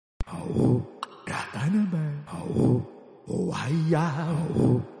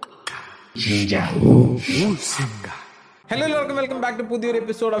Hello, welcome back to another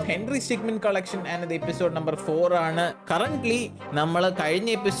episode of Henry Stickmin Collection, and the episode number 4 ആണ്. Currently നമ്മൾ കഴിഞ്ഞ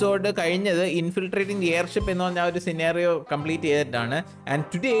episode infiltrating the airship എന്ന് പറഞ്ഞ ഒരു scenario complete ചെയ്തിട്ടാണ്. And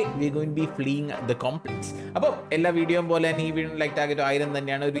today we are going to be fleeing the complex. അപ്പോൾ എല്ലാ വീഡിയോയും പോലെ തന്നെ ഈ വീഡിയോ ലൈക്ക് ടാർഗറ്റ് 1000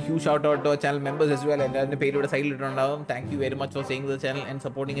 തന്നെയാണ്. ഒരു huge shout out to channel members as well. എല്ലാവരുടെ പേര് ഇവിടെ സൈഡിൽ ഇട്ടുണ്ടാവും. Thank you very much for seeing the channel and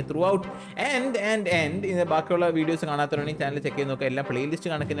supporting it throughout. And ഇതിന്റെ ബാക്കിയുള്ള വീഡിയോസ് കാണാത്തവരാണെങ്കിൽ ചാനൽ ചെക്ക് ചെയ്ത് നോക്കുക. എല്ലാ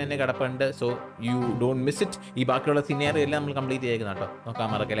പ്ലേലിസ്റ്റ് കണക്കിന് തന്നെ കിടപ്പുണ്ട്. So you don't miss it. ഈ ബാക്കിയുള്ള സിനാരിയോ എല്ലാം നമ്മൾ കംപ്ലീറ്റ് ചെയ്തേക്കുന്ന കേട്ടോ, നോക്കാൻ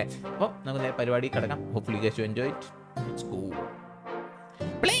മറക്കല്ലേ. അപ്പോൾ നമുക്ക് പരിപാടി കിടക്കാം. Hopefully you guys will enjoy it. Let's go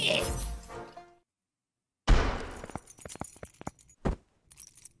play.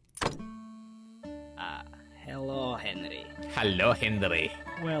 Hello Henry. Hello Henry.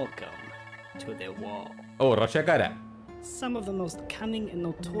 Welcome to the wall. Oh, റഷ്യക്കാരാ. Some of the most cunning and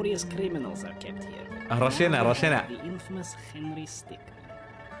notorious criminals are kept here. റഷ്യനാ. The infamous Henry Stickmin.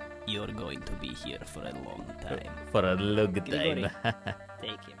 You're going to be here for a long time. For a long time.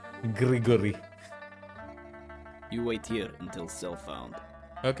 Take him. Grigory. You wait here until cell found.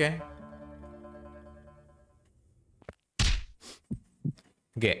 Okay.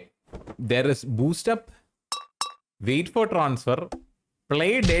 There is boost up, wait for transfer,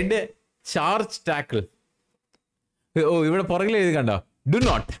 play dead, charge tackle. Oh, ഇവിടെ പുറകിൽ എഴുതി കണ്ടോ? Do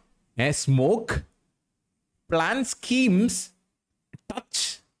not smoke, plan schemes, touch,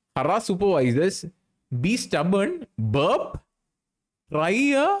 harass supervisors, be stubborn, burp, try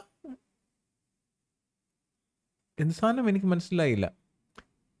a... എന്ത് സാധനം എനിക്ക് മനസ്സിലായില്ല.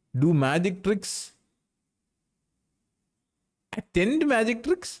 Do magic tricks, attend magic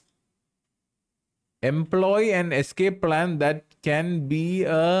tricks, employ an escape plan that can be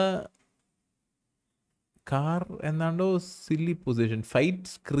a car എന്നാണ്ടോ silly position, fight,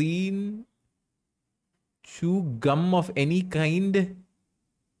 screen, chew gum of any kind,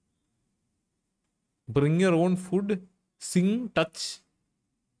 bring your own food, sing, touch.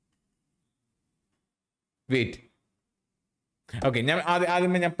 Wait. Okay, ഞാൻ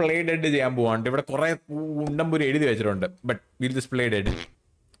ആദ്യമേ ഞാൻ play dead ചെയ്യാൻ പോവാണ്ട്. ഇവിടെ കുറെ ഉണ്ടമ്പൂരി എഴുതി വെച്ചിട്ടുണ്ട്. But will just play dead.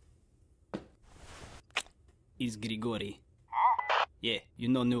 Is Grigori? Yeah, you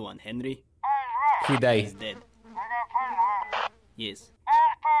know new one, Henry. He died. He's dead. Yes.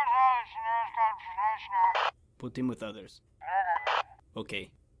 Put him with others. Okay.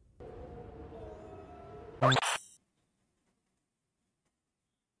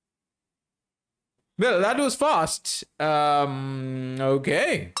 Well, that was fast.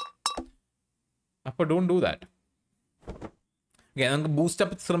 Okay. Appa, don't do that. Okay, നമുക്ക് boost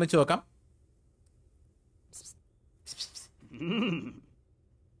up ശ്രമിച്ചു നോക്കാം.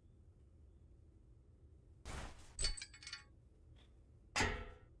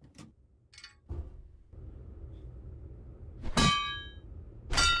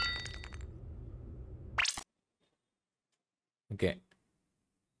 Okay.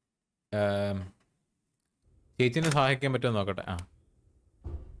 ചേച്ചിനെ സഹായിക്കാൻ പറ്റുമോ നോക്കട്ടെ. ആ,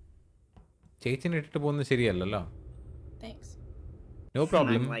 ചേച്ചിനെ ഇട്ടിട്ട് പോകുന്നത് ശരിയല്ലല്ലോ. No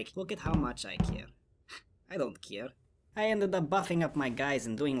problem. I'm like, look at how much I care. I don't care. I ended up buffing up my guys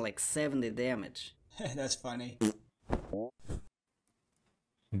and doing like 70 damage. That's funny.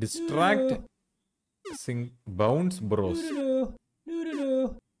 Distract, sing, bounce, bros.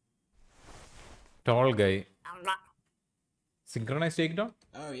 Tall guy. Synchronize takedown.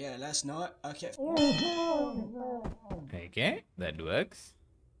 Oh yeah, that's not okay. Okay, that works.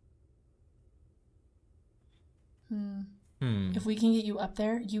 If we can get you up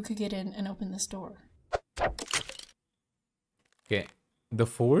there, you could get in and open this door. Okay, the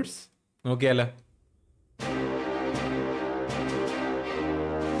force. Okay, Ala.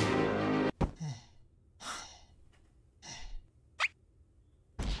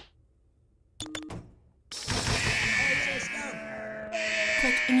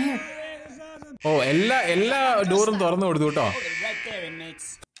 Quick, in here. Oh, എല്ലാ ഡോറും തുറന്നു കൊടുത്തു കേട്ടോ. Right there, inmates.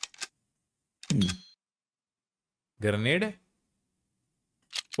 Grenade.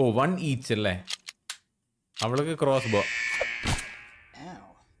 Oh, one each അല്ലേ? അവൾക്ക് cross ബോ. Ow.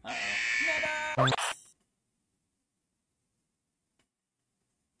 Uh-oh.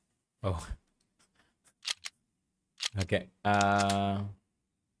 Oh. Okay.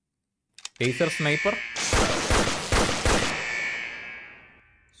 Taser sniper.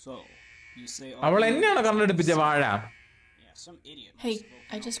 So, you say അവൾ എന്നെയാണ് കണ്ടെടുപ്പിച്ച വാഴ. Yeah, some idiot. Hey,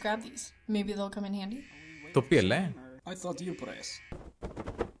 I just grabbed these. Maybe they'll come in handy. തൊപ്പിയല്ലേ? I thought you press.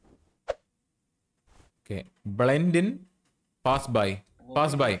 Okay. Blend in. Pass by.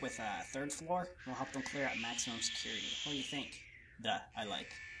 Pass by. With third floor, we'll help them clear out maximum security. What do you think? Duh, I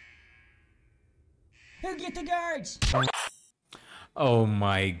like. Who get the guards? Oh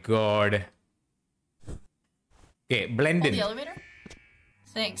my god. Okay, blend Oh, in. the elevator?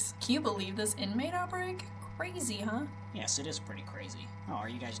 Thanks. Can you believe this inmate outbreak? Crazy, huh? Yes, it is pretty crazy. Oh, are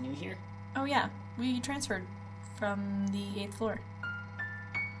you guys new here? Oh yeah, we transferred from the 8th floor.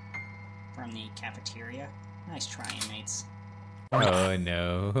 From the cafeteria? Nice trying, mates. Oh no.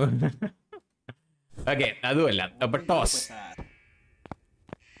 Okay, അതുമല്ല അപ്പൊ Good luck toss. with that.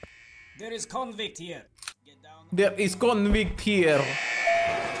 There is convict here. Get down. There is convict here.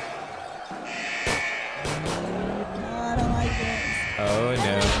 I don't like this. Oh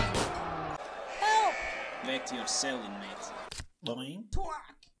no. Back to your cell, inmate. Boing.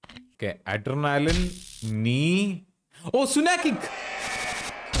 Twack. Okay, adrenaline, knee. Oh, Sunakik.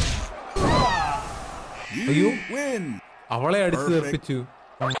 അയ്യോ Win. അവളെ അടിച്ചു Perfect. തെറിപ്പിച്ചു.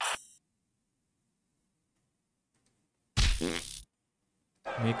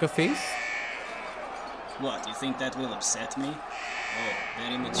 Make a face. What, you think that will upset me? Oh,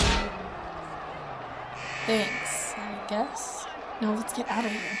 very mature. Thanks, I guess. Now let's get out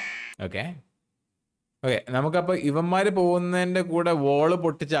of here. Okay okay നമുക്കപ്പോൾ ഇവന്മാര് പോകുന്നതിന്റെ കൂടെ wall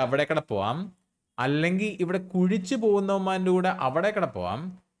പൊട്ടിച്ച് അവിടെ കൂടെ പോവാം, അല്ലെങ്കിൽ ഇവിടെ കുഴിച്ച് പോകുന്നവന്മാരുടെ കൂടെ അവിടെ കൂടെ പോവാം,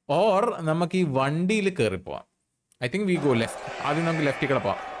 ഓർ നമുക്ക് ഈ വണ്ടിയിൽ കയറി പോവാം. I think we go left. ആദ്യം നമുക്ക് ലെഫ്റ്റിൽ കൂടെ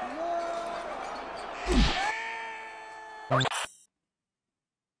പോവാം.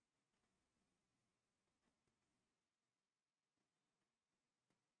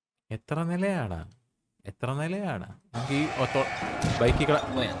 എത്ര നിലയാടാ, എത്ര നിലയാടാ നമുക്ക് ഈ ബൈക്കിൽ കൂടെ.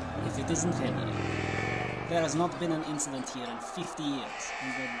 Well, if it isn't Henry. There has not been an incident here in 50 years,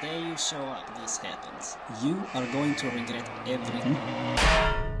 and the day you show up, this happens. You are going to regret everything.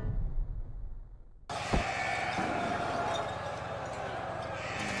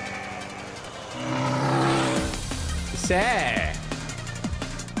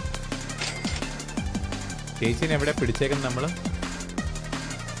 ചേച്ചിനെ എവിടെ പിടിച്ചേക്കുന്നത് നമ്മള്?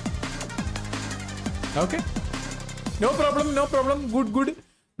 Okay, no problem, no problem, good good.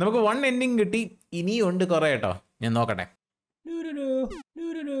 നമുക്ക് 1 ending കിട്ടി, ഇനിയും ഉണ്ട് കുറെ കേട്ടോ. ഞാൻ നോക്കട്ടെ.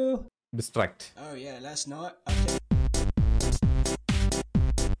 Distract. Oh yeah, last night. Okay.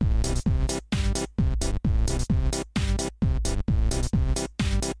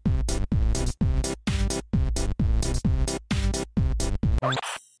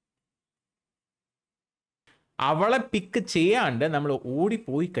 അവളെ പിക്ക് ചെയ്യാണ്ട് നമ്മൾ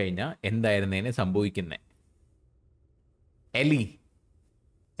ഓടിപ്പോയി കഴിഞ്ഞാൽ എന്തായിരുന്നേനെ സംഭവിക്കുന്നേ?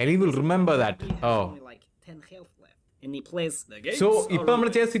 എലി will remember that. Oh, Only like 10 health left. And he plays the game. So ഇപ്പൊ നമ്മൾ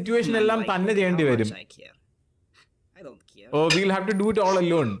ചെയ്ത സിറ്റുവേഷൻ എല്ലാം തന്നെ ചെയ്യേണ്ടി വരും. I don't care. Oh, will have to do it all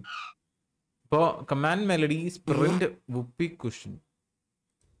alone. ഇപ്പോ command melody sprint വുപ്പി cushion.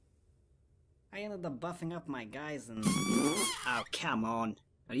 I ended up buffing up my guys and... Oh, come on.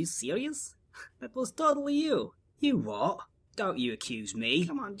 Are you serious? That was totally you. You what? Don't you accuse me.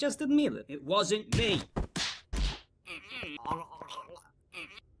 Come on, just admit it. It wasn't me.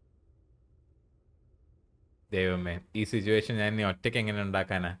 ദൈവമേ, ഈ situation ഞാൻ ഇനി ഒറ്റയ്ക്ക് എങ്ങനെ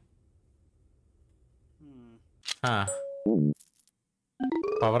ഉണ്ടാക്കാനാ? ആ,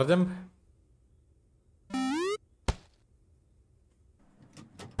 power jump.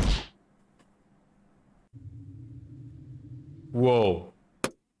 വോ,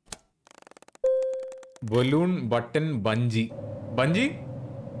 balloon button bungee. Bungee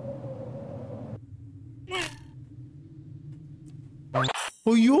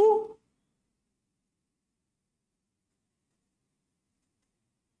അയ്യോ,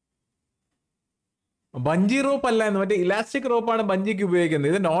 bungee rope അല്ല, എന്ന് മറ്റേ ഇലാസ്റ്റിക് റോപ്പാണ് ബഞ്ചിക്ക്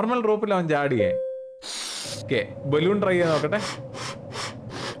ഉപയോഗിക്കുന്നത്. ഇത് നോർമൽ റോപ്പിൽ അവൻ ചാടിയേ. ഓക്കെ, ബലൂൺ ട്രൈ ചെയ്ത് നോക്കട്ടെ.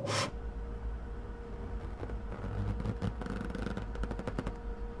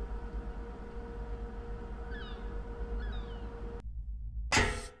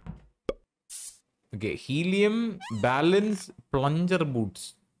 Okay, helium, balance, plunger boots.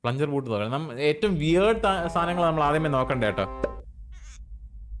 Plunger boot നോക്കണം. ഏറ്റവും വിയേർഡ് സാധനങ്ങൾ നമ്മൾ ആദ്യമേ നോക്കണ്ടേ കേട്ടോ.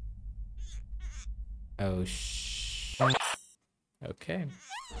 Oh, okay.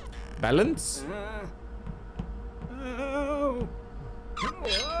 Balance.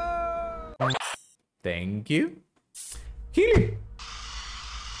 Thank you. Healing.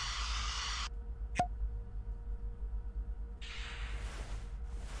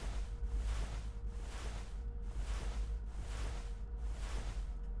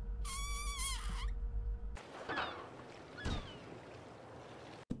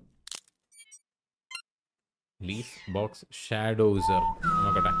 Leaf box shadowser.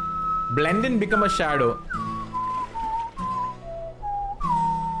 നോക്കട്ടെ. Blend and become a shadow.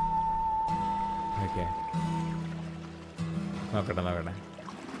 Okay. നോക്കട്ടെ.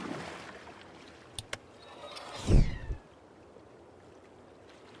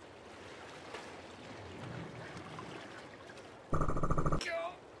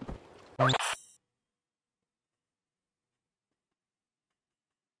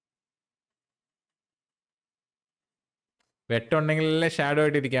 വെട്ടുണ്ടെങ്കിലേ ഷാഡോ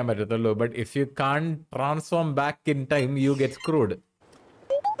ആയിട്ട് ഇരിക്കാൻ പറ്റത്തുള്ളൂ. But if you can't transform back in time you get screwed.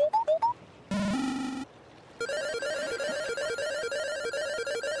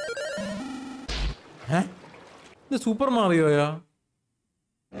 ഇത് super മാറിയോയാ?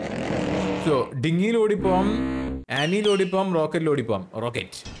 So ഡിങ്ങിയിൽ ഓടിപ്പോവാം, ആനിയിൽ ഓടിപ്പോവാം, റോക്കറ്റിൽ ഓടിപ്പോവാം.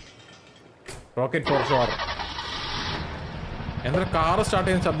 Rocket for sure. എന്താ car start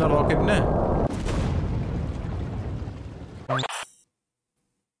ചെയ്യുന്ന ശബ്ദം റോക്കറ്റിന്?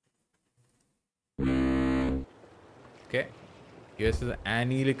 Okay,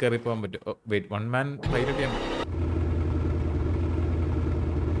 ആനിയിൽ കയറി പോകാൻ പറ്റും. വെയിറ്റ്, വൺ മാൻ പൈലറ്റ് ചെയ്യാൻ പറ്റും.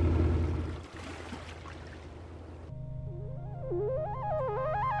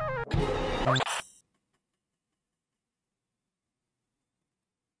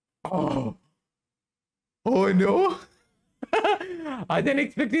 Oh no. അത് ഞാൻ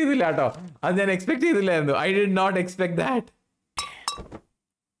എക്സ്പെക്ട് ചെയ്തില്ല കേട്ടോ. അത് ഞാൻ expect ചെയ്തില്ലായിരുന്നു. I did not expect that.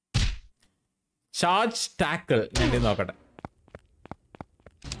 Charge tackle ഞാൻ നോക്കട്ടെ.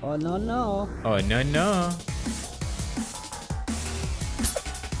 Oh no no. Oh no no.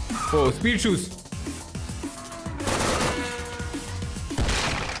 Oh, speed shoes.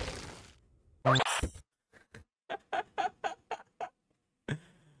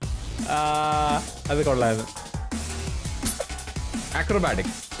 അത് കൊള്ളായിരുന്നു.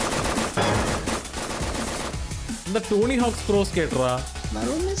 അക്രോബാറ്റിക്സ്. എന്താ Tony hoax pro സ്കേറ്ററാ? My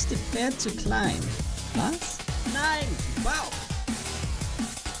room is prepared to climb. Plus 9. Wow.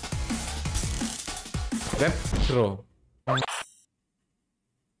 Retro.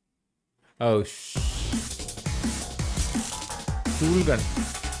 Oh tool gun.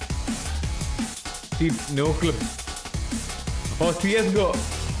 No clip. Oh, CSGO.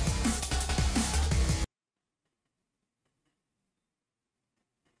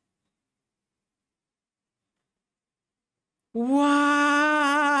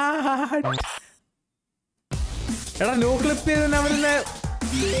 What? എടാ no clip ചെയ്ത്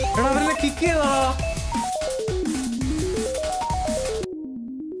അവരെന്നെ kick ചെയ്തോ?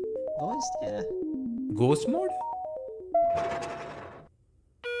 Boys there. Ghost mode?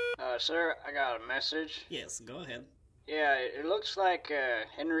 Sir, I got a message. Yes, go ahead. Yeah, it looks like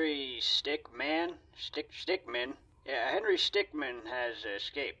Henry Stickmin. Yeah, Henry Stickmin has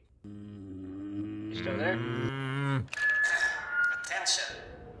escaped. You still there? Attention.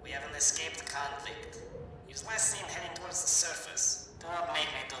 We have an escaped convict. He was last seen heading towards the surface. Do not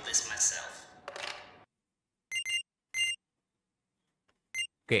make me do this myself.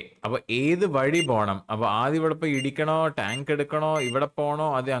 Okay, അപ്പൊ ഏത് വഴി പോണം? അപ്പൊ ആദ്യം ഇവിടെ പോയി ഇടിക്കണോ, tank എടുക്കണോ, ഇവിടെ പോണോ,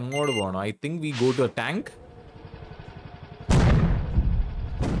 അത് അങ്ങോട്ട് പോണോ? I think we go to tank.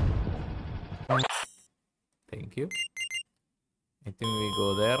 Thank you. I think we go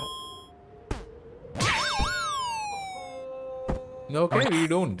there. Okay, we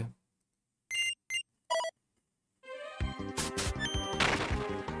don't.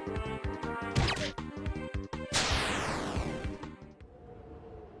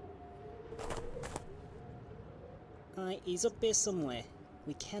 He's up there somewhere.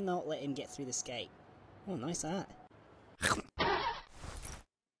 We cannot let him get through this gate. Oh, nice art.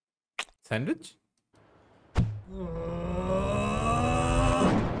 Sandwich?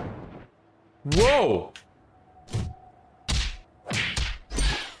 Whoa!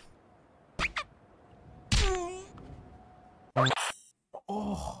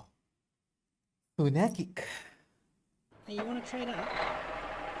 Oh, lunatic. Hey, you wanna try that?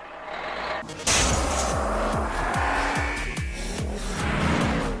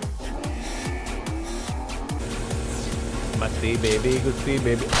 Masti baby, gusti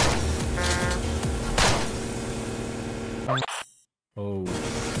baby. Oh.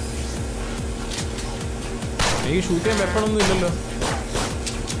 എനിക്ക് shoot ചെയ്യാൻ വെപ്പണൊന്നും ഇല്ലല്ലോ.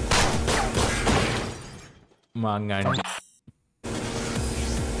 മാങ്ങാണ്ടി.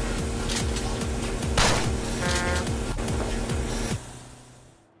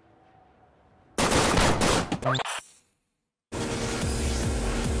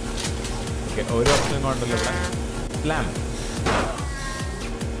 ഓരോ ഓപ്ഷനും കൊണ്ടല്ലോ ഇവിടെ. Slam.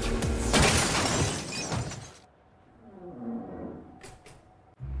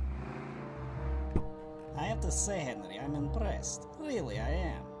 I have to say, Henry, I'm impressed. Really, I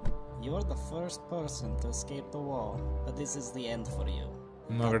am. You're the first person to escape the wall, but this is the end for you.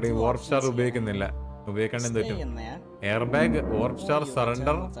 നോക്കട്ടെ, വാർപ്പ് star ഉപയോഗിക്കുന്നില്ല. ഉപയോഗിക്കാൻ എന്ത് Stay പറ്റും? in there. എയർ ബാഗ്, വാർപ്പ് star, or you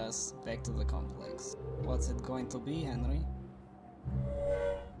surrender. return with us back to the complex. What's it going to be, Henry?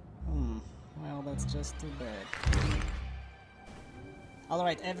 Well, that's just too bad.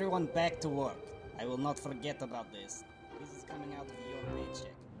 Alright, everyone back to work. I will not forget about this. This is coming out of your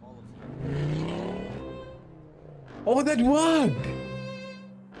paycheck, all of you. Oh, that worked.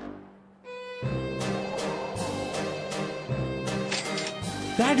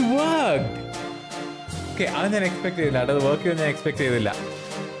 That worked. Okay, അത് ഞാൻ expect ചെയ്തില്ല. അത് work ചെയ്യുമെന്ന് ഞാൻ expect ചെയ്തില്ല.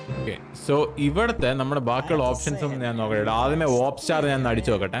 Okay, so ഇവിടുത്തെ നമ്മുടെ ബാക്കിയുള്ള ഓപ്ഷൻസ് ഒന്നും ഞാൻ നോക്കട്ടെ. ആദ്യമേ വോപ്പ് സ്റ്റാർ ഞാൻ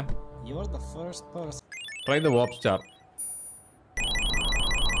അടിച്ചു നോക്കട്ടെ. You're the first person. Try the warp star.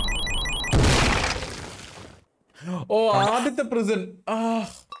 Oh, ആദ്യത്തെ prison.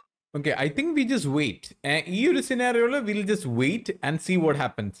 Okay, I think we just wait. ഈ ഒരു സിനാരിയോയിൽ we'll just wait and see what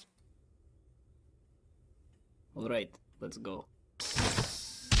happens. All right, let's go.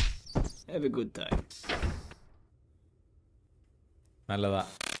 Have a good time. നല്ലതാ.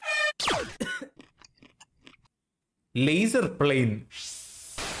 Laser plane.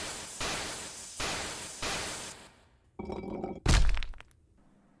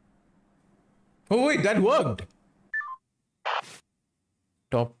 Oh wait, that worked.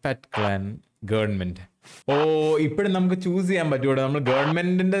 Top at clan government. ഓ, ഇപ്പോഴും നമുക്ക് choose ചെയ്യാൻ പറ്റൂടെ. നമ്മൾ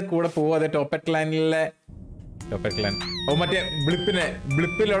ഗവൺമെന്റിന്റെ കൂടെ പോവാതെ top at ക്ലാനിലെ top at clan. ഓ, മറ്റേ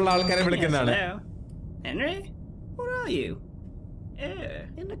ബ്ലിപ്പിലുള്ള ആൾക്കാരെ വിളിക്കുന്നതാണ്. Hello. Henry? Where are you?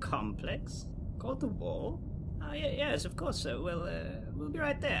 In the complex. Called the wall? Yes, of course so. We'll be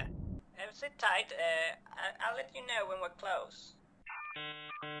right there. Sit tight. I'll let you know when we're close.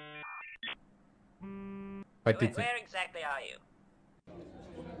 Where exactly are you?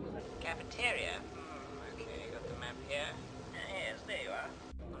 Cafeteria? Okay, got the map here. Yes, there you are.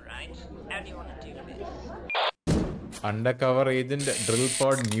 Alright. How do you want to do this? Undercover agent drill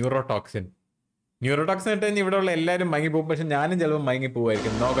pod neurotoxin. Neurotoxin ഇട്ട് കഴിഞ്ഞാൽ ഇവിടെ ഉള്ള എല്ലാവരും മയങ്ങിപ്പോകും. പക്ഷെ ഞാനും ചിലപ്പോൾ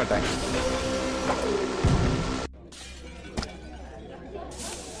മയങ്ങിപ്പോവായിരിക്കും. നോക്കട്ടെ.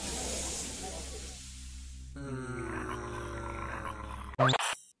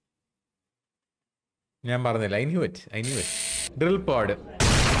 ഞാൻ പറഞ്ഞില്ല. I knew it. Drill pod.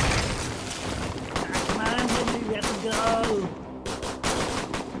 Come on, Henry, we have to go.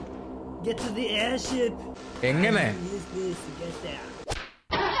 Get to the airship. എങ്ങനെ? Use this to get there.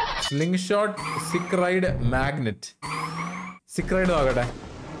 Sling shot സിക്ക് റൈഡ് മാഗ്നറ്റ്. സിക്ക് റൈഡ് നോക്കട്ടെ.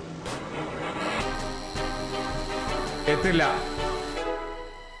 എത്തില്ല.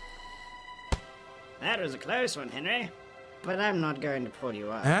 That was a close one, Henry. But I'm not going to pull you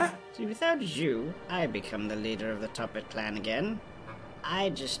up. See, without you, I become the leader of the Tuppet clan again. I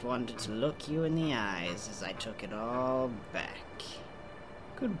just wanted to look you in the eyes as I took it all back.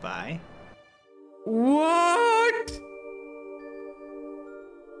 Goodbye. What?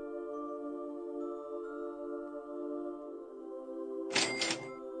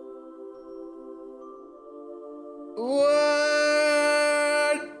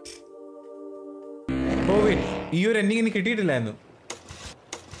 Oh wait, ഈ ഒരു ending എനിക്ക് കിട്ടിയിട്ടില്ലായിരുന്നു.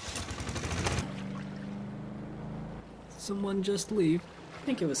 Someone just leave. I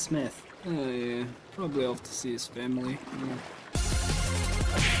think it was Smith. Yeah. Probably off to see his family.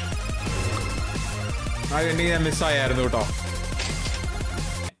 ആ ending ഞാൻ മിസ്സായിരുന്നു കേട്ടോ.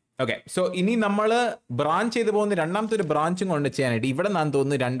 Okay, so ഇനി നമ്മൾ branch ചെയ്ത് പോകുന്ന രണ്ടാമത്തെ ഒരു ബ്രാഞ്ചും കൊണ്ട് ചെയ്യാനായിട്ട് ഇവിടെ ഞാൻ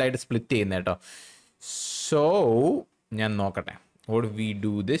തോന്നുന്നു രണ്ടായിട്ട് സ്പ്ലിറ്റ് ചെയ്യുന്നത് കേട്ടോ. സോ ഞാൻ നോക്കട്ടെ. What do we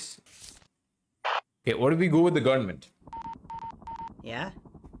do this? Okay, what do we go with the government? Yeah?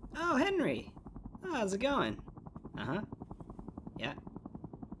 Oh, Henry. Oh, how's it going? Uh-huh. Yeah.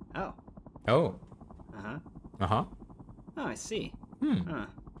 Oh. Oh. Uh-huh. Uh-huh. Oh, I see. Huh.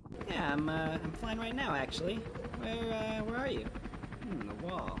 Yeah, I'm flying right now, actually. Where are you? The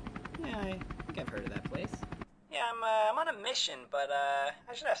wall. Yeah, I think I've heard of that place. Yeah, I'm on a mission, but,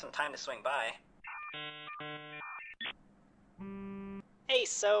 I should have some time to swing by. Hey,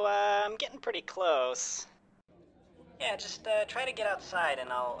 so, I'm getting pretty close. Yeah, just, try to get outside and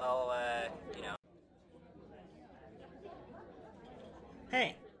I'll, you know. Hey.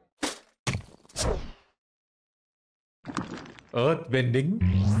 Earth bending,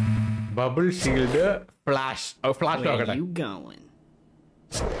 bubble shield, flash. Oh, flash. Where are you going?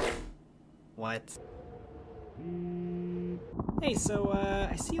 What? Hey, so,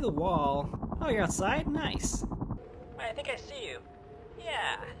 I see the wall. Oh, you're outside? Nice. I think I see you.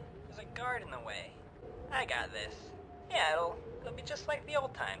 Yeah, there's a guard in the way. I got this. Yeah, it'll be just like the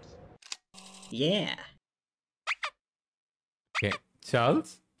old times. Yeah. Okay,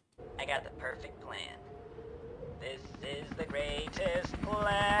 Charles? I got the perfect plan. This is the greatest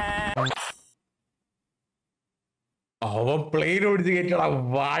plan. അവൻ plain ഓടിച്ച് കയറ്റിയോളാ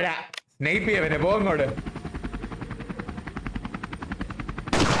വാഴ. Snipe ചെയ്യവനെ പോങ്ങോട്.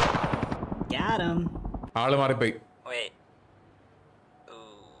 Got him. ആള് മാറിപ്പോയി. Wait.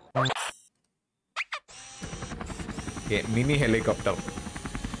 Okay, mini helicopter.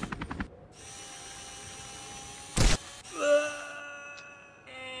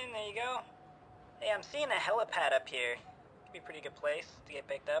 And there you go. Hey, I'm seeing a helipad up here. Could be a pretty good place to get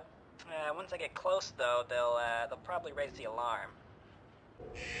picked up. Once I get close, though, they'll probably raise the alarm.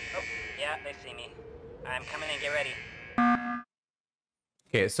 Oh, yeah, they see me. I'm coming in. Get ready.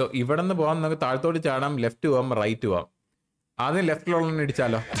 Okay, so ഇവിടെ നിന്ന് പോകാം, നമുക്ക് താഴത്തോട്ട് ചാടാം, left പോവാം, right പോവാം. ആദ്യം ലെഫ്റ്റിലുള്ള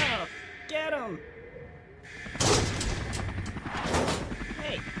ഇടിച്ചാലോ? Oh, get him!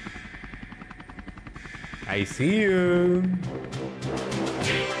 Hey. I see you.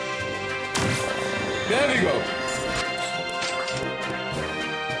 There we go.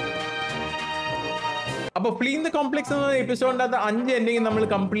 അപ്പോൾ flea in the complex എന്ന എപ്പിസോഡിൻ്റെ അകത്ത് 5 എൻഡിങ് നമ്മൾ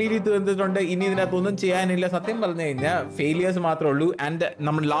കംപ്ലീറ്റ് തീർത്തിട്ടുണ്ട്. ഇനി ഇതിനകത്ത് ഒന്നും ചെയ്യാനില്ല. സത്യം പറഞ്ഞു കഴിഞ്ഞാൽ ഫെയിലിയേഴ്സ് മാത്രമേ ഉള്ളൂ. ആൻഡ്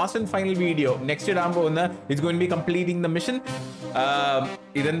നമ്മൾ last and final video next ഇടാൻ പോകുന്ന it's going be completing the mission.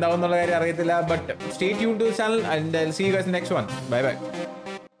 ഇതെന്താവുന്നുള്ള കാര്യം അറിയത്തില്ല. But stay tune to channel and see you guys next one. Bye bye.